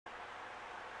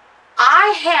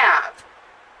I have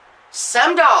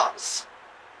some dolls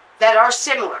that are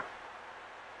similar,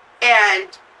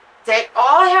 and they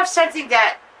all have something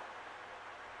that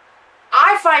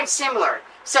I find similar.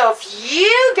 So if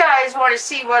you guys want to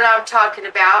see what I'm talking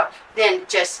about, then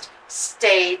just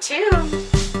stay tuned.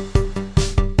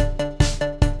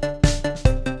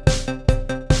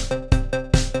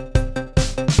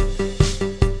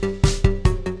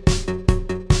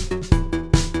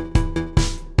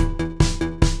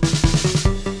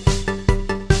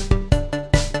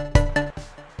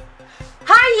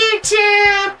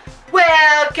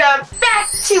 Welcome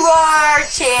back to our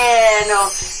channel.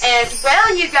 And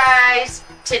well, you guys,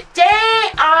 today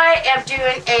I am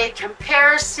doing a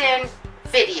comparison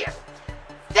video.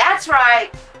 That's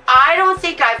right, I don't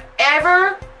think I've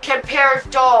ever compared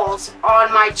dolls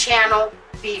on my channel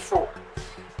before.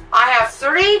 I have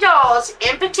 3 dolls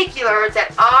in particular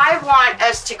that I want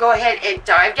us to go ahead and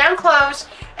dive down close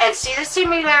and see the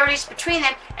similarities between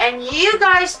them. And you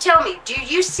guys tell me, do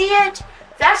you see it?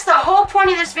 That's the whole point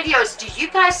of this video, is do you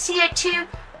guys see it too?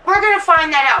 We're going to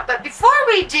find that out. But before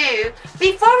we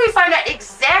find out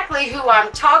exactly who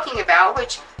I'm talking about,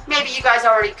 which maybe you guys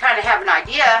already kind of have an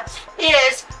idea,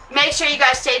 is make sure you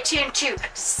guys stay tuned to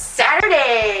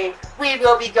Saturday. We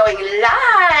will be going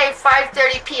live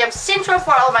 5:30 p.m. Central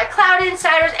for all of my Cloud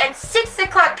Insiders and 6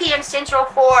 o'clock p.m. Central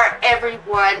for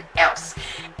everyone else.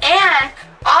 And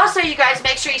also, you guys,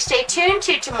 make sure you stay tuned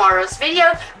to tomorrow's video,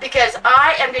 because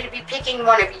I am going to be picking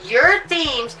one of your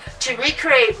themes to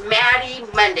recreate Maddie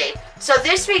Monday. So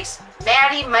this week's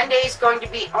Maddie Monday is going to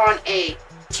be on a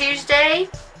Tuesday.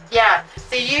 Yeah,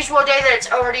 the usual day that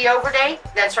it's already over day.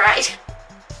 That's right.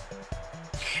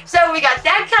 So we got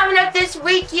that coming up this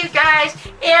week, you guys.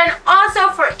 And also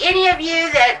for any of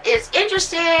you that is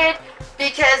interested,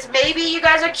 because maybe you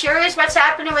guys are curious what's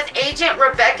happening with Agent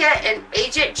Rebecca and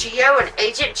Agent Geo and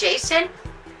Agent Jason.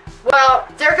 Well,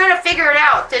 they're going to figure it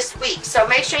out this week. So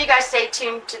make sure you guys stay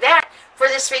tuned to that for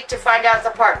this week to find out the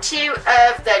part 2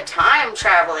 of the time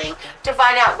traveling, to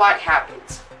find out what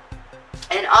happens.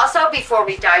 And also, before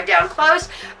we dive down close,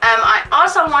 I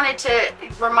also wanted to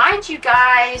remind you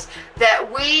guys that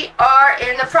we are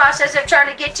in the process of trying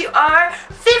to get to our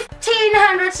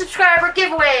 1,500 subscriber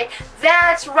giveaway.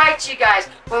 That's right, you guys.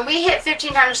 When we hit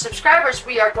 1,500 subscribers,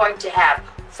 we are going to have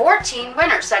 14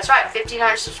 winners. That's right,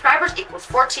 1,500 subscribers equals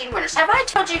 14 winners. Have I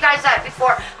told you guys that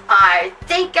before? I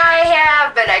think I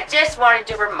have, but I just wanted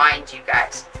to remind you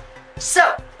guys.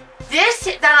 So, this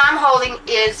that I'm holding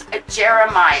is a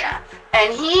Jeremiah.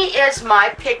 And he is my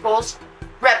Pickles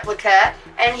replica,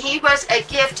 and he was a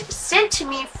gift sent to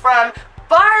me from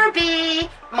Barbie,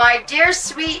 my dear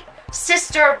sweet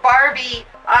sister Barbie.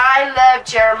 I love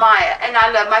Jeremiah, and I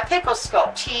love my Pickles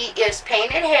sculpt. He is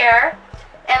painted hair,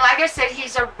 and like I said,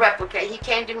 he's a replica. He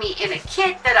came to me in a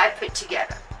kit that I put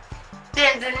together.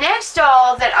 Then the next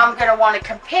doll that I'm going to want to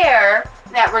compare,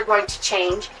 that we're going to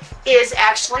change, is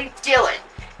actually Dylan.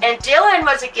 And Dylan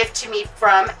was a gift to me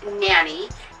from Nanny,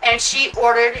 and she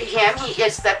ordered him. He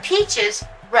is the Peaches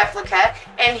replica,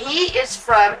 and he is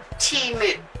from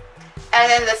Temu.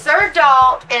 And then the third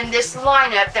doll in this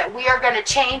lineup that we are going to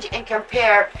change and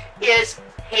compare is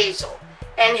Hazel.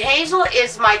 And Hazel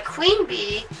is my queen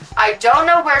bee. I don't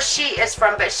know where she is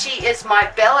from, but she is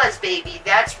my Bella's baby.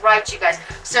 That's right, you guys.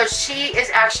 So she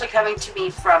is actually coming to me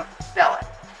from Bella.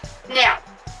 Now,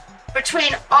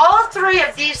 between all 3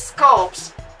 of these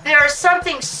sculpts, there is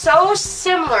something so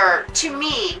similar to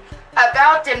me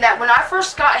about them that when I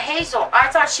first got Hazel, I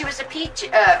thought she was a peach,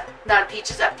 not a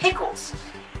Peaches, a Pickles.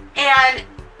 And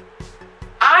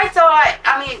I thought,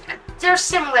 I mean, there's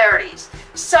similarities.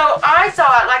 So I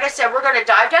thought, like I said, we're going to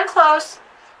dive down close.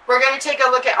 We're going to take a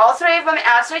look at all 3 of them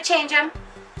as I change them.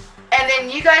 And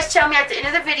then you guys tell me at the end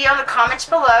of the video in the comments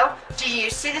below, do you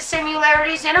see the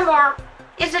similarities in them, or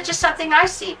is it just something I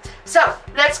see? So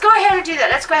let's go ahead and do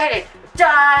that. Let's go ahead and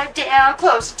dive down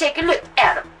close and take a look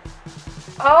at them.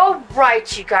 All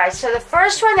right, you guys. So the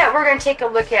first one that we're going to take a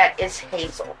look at is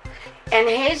Hazel. And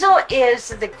Hazel is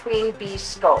the queen bee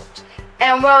sculpt.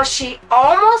 And well, she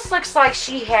almost looks like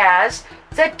she has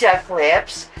the duck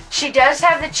lips. She does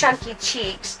have the chunky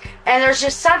cheeks. And there's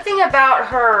just something about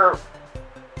her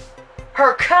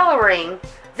coloring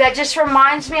that just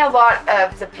reminds me a lot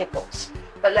of the Pickles.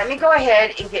 But let me go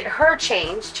ahead and get her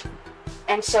changed,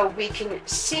 and so we can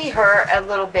see her a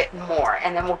little bit more,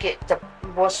 and then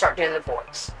we'll start doing the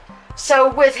voice.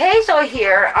 So with Hazel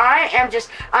here,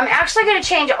 I'm actually going to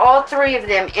change all 3 of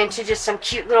them into just some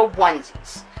cute little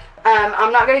onesies.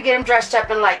 I'm not going to get them dressed up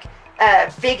in like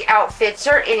big outfits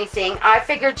or anything. I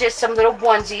figured just some little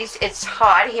onesies. It's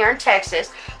hot here in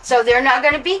Texas, so they're not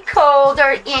going to be cold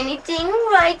or anything,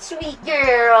 right, sweet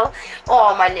girl?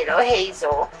 Oh, my little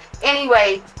Hazel.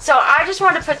 Anyway, so I just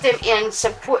wanted to put them in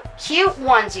some cute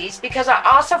onesies because I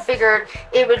also figured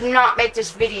it would not make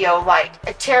this video like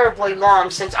terribly long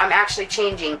since I'm actually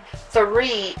changing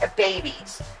 3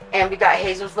 babies. And we got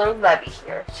Hazel's little Lovey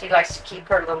here. She likes to keep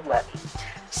her little Lovey.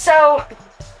 So,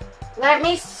 let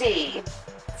me see.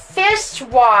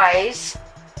 Fist-wise,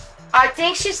 I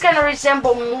think she's going to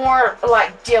resemble more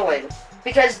like Dylan.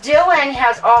 Because Dylan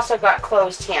has also got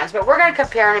closed hands. But we're going to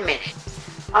compare in a minute.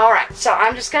 Alright, so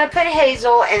I'm just going to put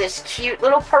Hazel in this cute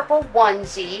little purple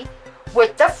onesie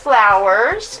with the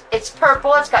flowers. It's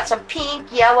purple. It's got some pink,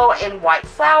 yellow, and white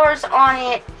flowers on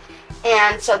it.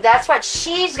 And so that's what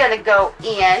she's going to go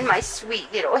in, my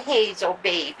sweet little Hazel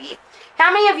baby.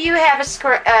 How many of you have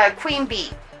a queen bee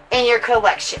in your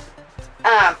collection?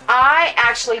 I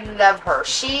actually love her.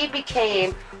 She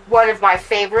became one of my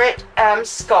favorite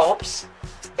sculpts.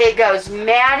 It goes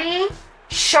Maddie,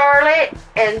 Charlotte,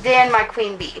 and then my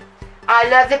queen bee. I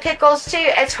love the pickles too.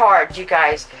 It's hard, you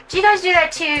guys. Do you guys do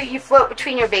that too? You float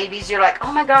between your babies. You're like,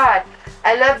 oh my God,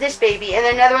 I love this baby. And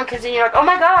then another one comes in, you're like, oh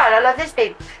my God, I love this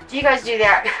baby. Do you guys do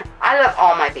that? I love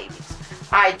all my babies.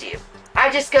 I do. I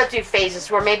just go through phases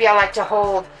where maybe I like to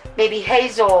hold maybe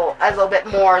Hazel a little bit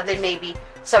more than maybe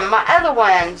some of my other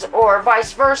ones, or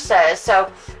vice versa.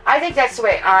 So I think that's the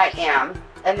way I am.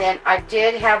 And then I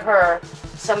did have her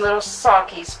some little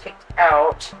sockies picked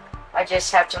out. I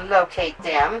just have to locate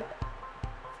them.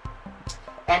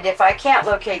 And if I can't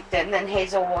locate them, then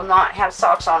Hazel will not have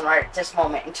socks on right at this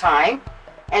moment in time.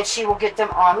 And she will get them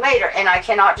on later. And I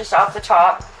cannot just off the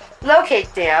top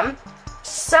locate them.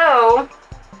 So,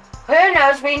 who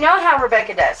knows? We know how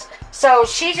Rebecca does. So,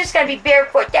 she's just going to be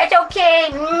barefoot. That's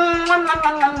okay.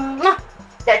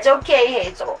 That's okay,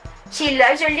 Hazel. She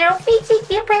loves her little feet.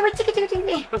 She'll play with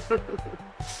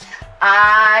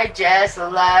I just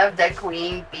love the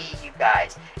queen bee, you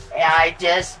guys. And I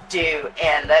just do.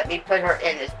 And let me put her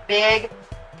in this big,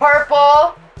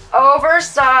 purple,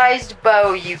 oversized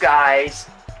bow, you guys.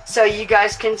 So you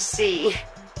guys can see.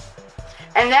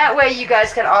 And that way you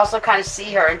guys can also kind of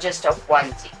see her in just a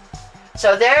onesie.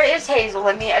 So there is Hazel.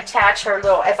 Let me attach her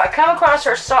little... If I come across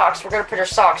her socks, we're going to put her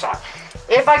socks on.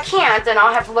 If I can't, then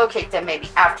I'll have to locate them maybe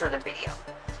after the video.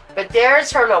 But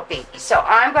there's her little binky. So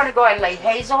I'm going to go ahead and lay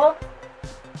Hazel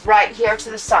right here to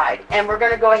the side. And we're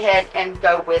going to go ahead and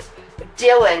go with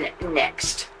Dylan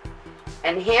next.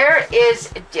 And here is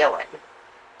Dylan.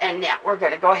 And now we're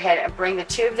going to go ahead and bring the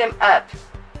two of them up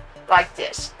like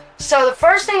this. So the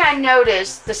first thing I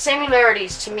noticed, the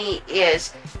similarities to me,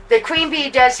 is the queen bee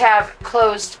does have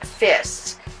closed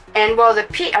fists. And well,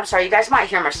 I'm sorry, you guys might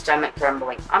hear my stomach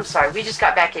grumbling. I'm sorry, we just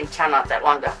got back in town not that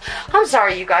long ago. I'm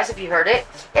sorry, you guys, if you heard it.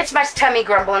 It's my tummy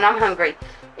grumbling, I'm hungry.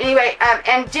 Anyway,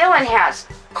 and Dylan has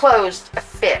closed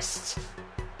fists.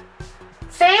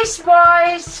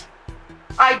 Face-wise,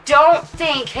 I don't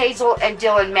think Hazel and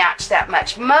Dylan match that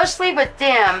much. Mostly with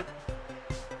them,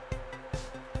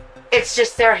 it's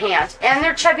just their hands and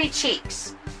their chubby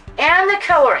cheeks and the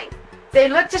coloring. They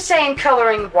look the same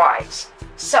coloring-wise.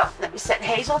 So, let me set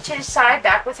Hazel to the side,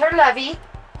 back with her Lovey,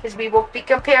 because we will be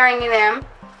comparing them.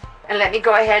 And let me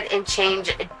go ahead and change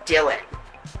Dylan.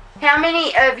 How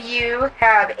many of you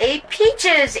have a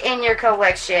Peaches in your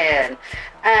collection?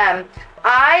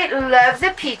 I love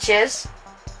the Peaches.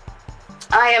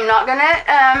 I am not going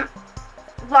to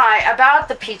lie about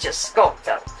the Peaches sculpt,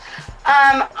 though.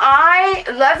 I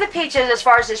love the Peaches as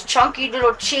far as his chunky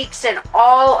little cheeks and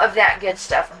all of that good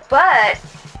stuff. But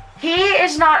he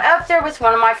is not up there with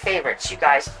one of my favorites, you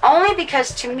guys. Only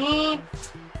because, to me,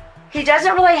 he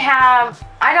doesn't really have...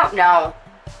 I don't know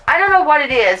what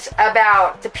it is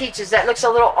about the Peaches that looks a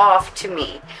little off to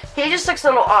me. He just looks a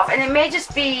little off. And it may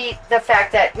just be the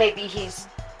fact that maybe he's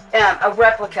a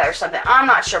replica or something. I'm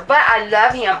not sure. But I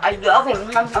love him. I love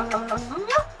him.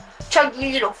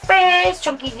 Chunky little face,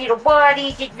 chunky little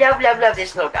body. Just love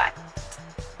this little guy.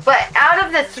 But out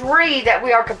of the 3 that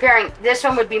we are comparing, this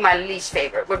one would be my least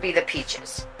favorite, would be the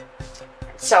Peaches.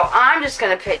 So I'm just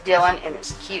going to put Dylan in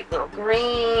this cute little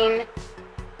green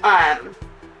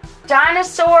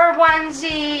dinosaur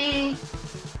onesie.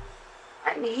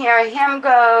 And here him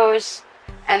goes.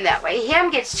 And that way him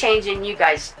gets changed and you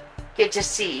guys get to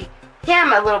see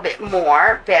him a little bit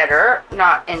more better,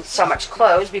 not in so much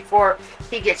clothes before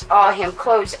he gets all him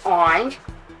clothes on.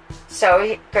 So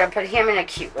we're going to put him in a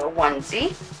cute little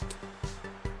onesie.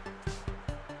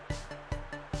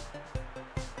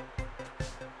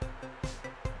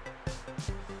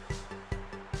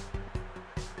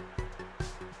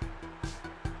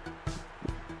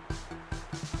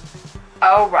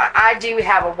 Alright, I do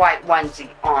have a white onesie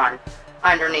on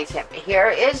underneath him. Here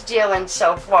is Dylan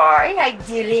so far. Hi,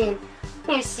 Dylan.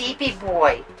 He's a sleepy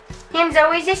boy. Him's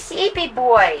always a sleepy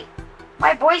boy.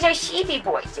 My boys are sleepy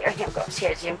boys. There him goes.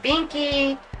 Here's him,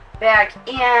 Binky. Back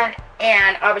in.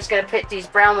 And I was going to put these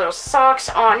brown little socks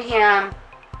on him.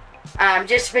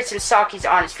 Just to put some sockies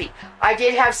on his feet. I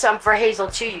did have some for Hazel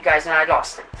too, you guys, and I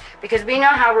lost them. Because we know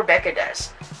how Rebecca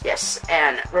does. Yes,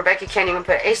 and Rebecca can't even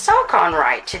put a sock on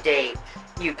right today,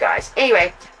 you guys.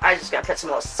 Anyway, I'm just going to put some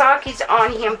little sockies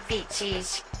on him,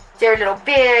 feetsies. They're a little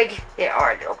big. They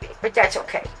are a little big, but that's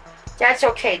okay. That's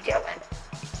okay, Dylan.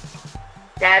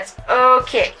 That's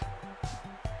okay.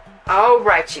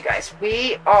 Alright, you guys.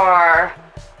 We are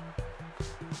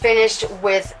finished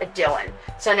with Dylan.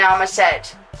 So now I'm going to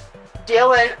set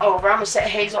Dylan over. I'm going to set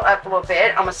Hazel up a little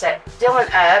bit. I'm going to set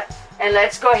Dylan up. And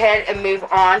let's go ahead and move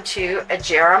on to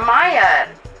Jeremiah.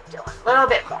 Dylan, a little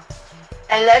bit more.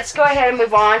 And let's go ahead and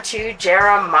move on to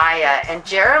Jeremiah. And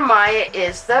Jeremiah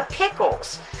is the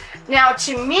Pickles. Now,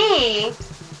 to me,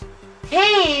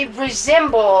 he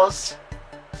resembles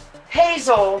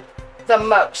Hazel the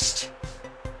most.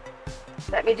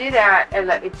 Let me do that, and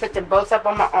let me put them both up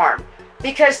on my arm.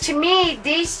 Because to me,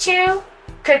 these two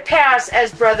could pass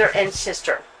as brother and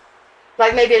sister.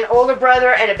 Like maybe an older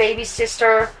brother and a baby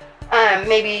sister.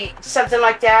 Maybe something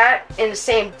like that in the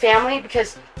same family,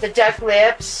 because the duck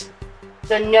lips,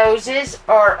 the noses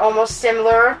are almost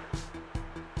similar.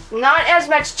 Not as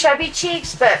much chubby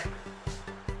cheeks, but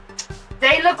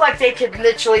they look like they could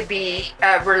literally be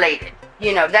related.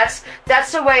 You know, that's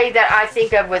the way that I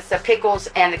think of with the Pickles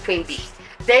and the Queen Bee.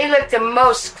 They look the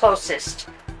most closest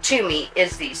to me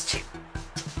is these two.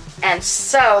 And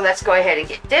so let's go ahead and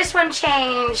get this one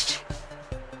changed.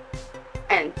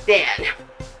 And then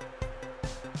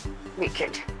we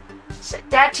could set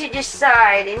that to the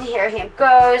side, and here him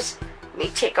goes. Let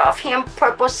me take off him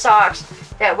purple socks.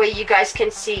 That way you guys can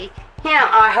see him.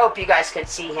 I hope you guys can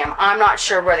see him. I'm not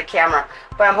sure where the camera,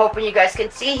 but I'm hoping you guys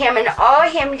can see him. And oh,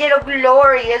 him little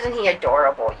glory. Isn't he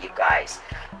adorable, you guys?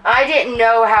 I didn't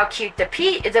know how cute the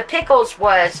Pickles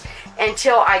was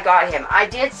until I got him. I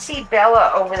did see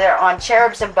Bella over there on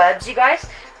Cherubs and Bubs, you guys.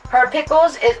 Her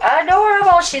Pickles is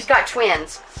adorable. She's got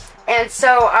twins. And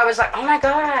so I was like, oh my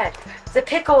God, the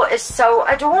Pickle is so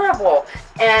adorable.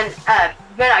 And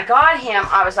when I got him,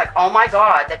 I was like, oh my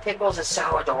God, the Pickles is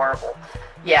so adorable.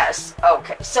 Yes,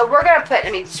 okay. So we're going to put,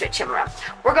 let me switch him around.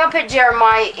 We're going to put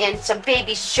Jeremiah in some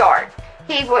baby shark.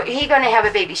 He's going to have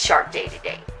a baby shark day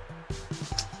today.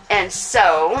 And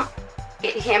so,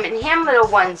 get him and him little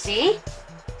onesie.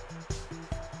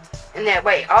 And that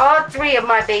way, all three of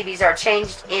my babies are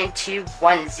changed into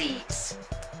onesies.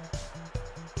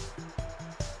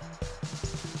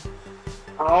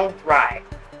 Alright.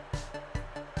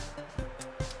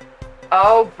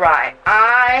 Alright.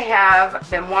 I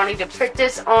have been wanting to put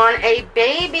this on a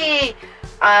baby.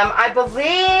 I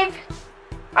believe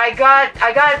I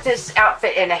got this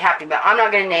outfit in a Happy Meal. I'm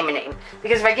not going to name a name,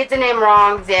 because if I get the name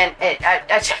wrong, then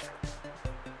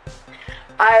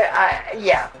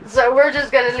yeah. So we're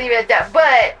just going to leave it at that.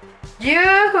 But you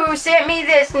who sent me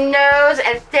this knows,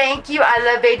 and thank you.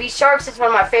 I love baby sharks. It's one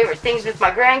of my favorite things with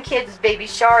my grandkids is baby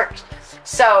sharks.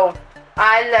 So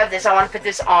I love this. I want to put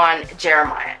this on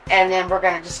Jeremiah. And then we're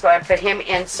going to just go ahead and put him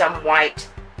in some white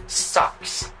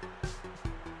socks.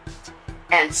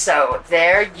 And so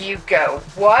there you go.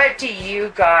 What do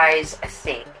you guys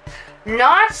think?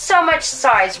 Not so much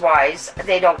size-wise.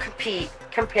 They don't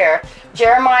compare.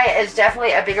 Jeremiah is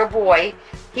definitely a bigger boy.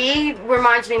 He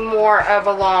reminds me more of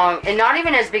a long, and not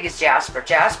even as big as Jasper.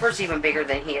 Jasper's even bigger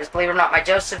than he is. Believe it or not, my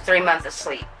Joseph 3 months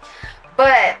asleep.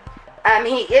 But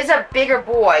he is a bigger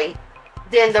boy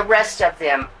than the rest of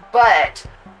them. But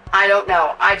I don't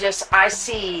know. I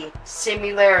see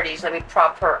similarities. Let me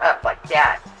prop her up like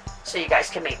that, so you guys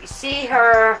can maybe see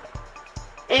her.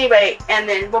 Anyway, and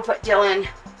then we'll put Dylan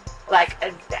like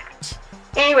that.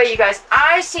 Anyway, you guys,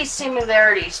 I see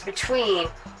similarities between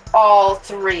all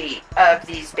three of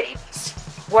these babies.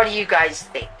 What do you guys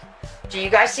think? Do you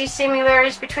guys see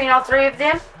similarities between all three of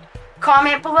them?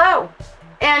 Comment below.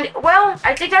 And, well,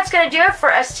 I think that's going to do it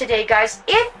for us today, guys.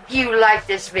 If you like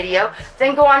this video,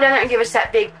 then go on down there and give us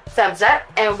that big thumbs up.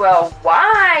 And, well,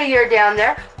 while you're down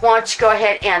there, why don't you go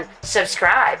ahead and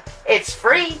subscribe. It's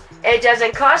free. It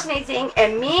doesn't cost anything.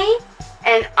 And me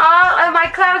and all of my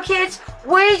Cloud Kids,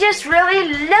 we just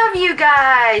really love you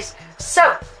guys.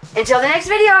 So, until the next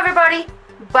video, everybody.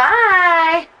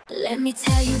 Bye. Let me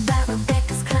tell you about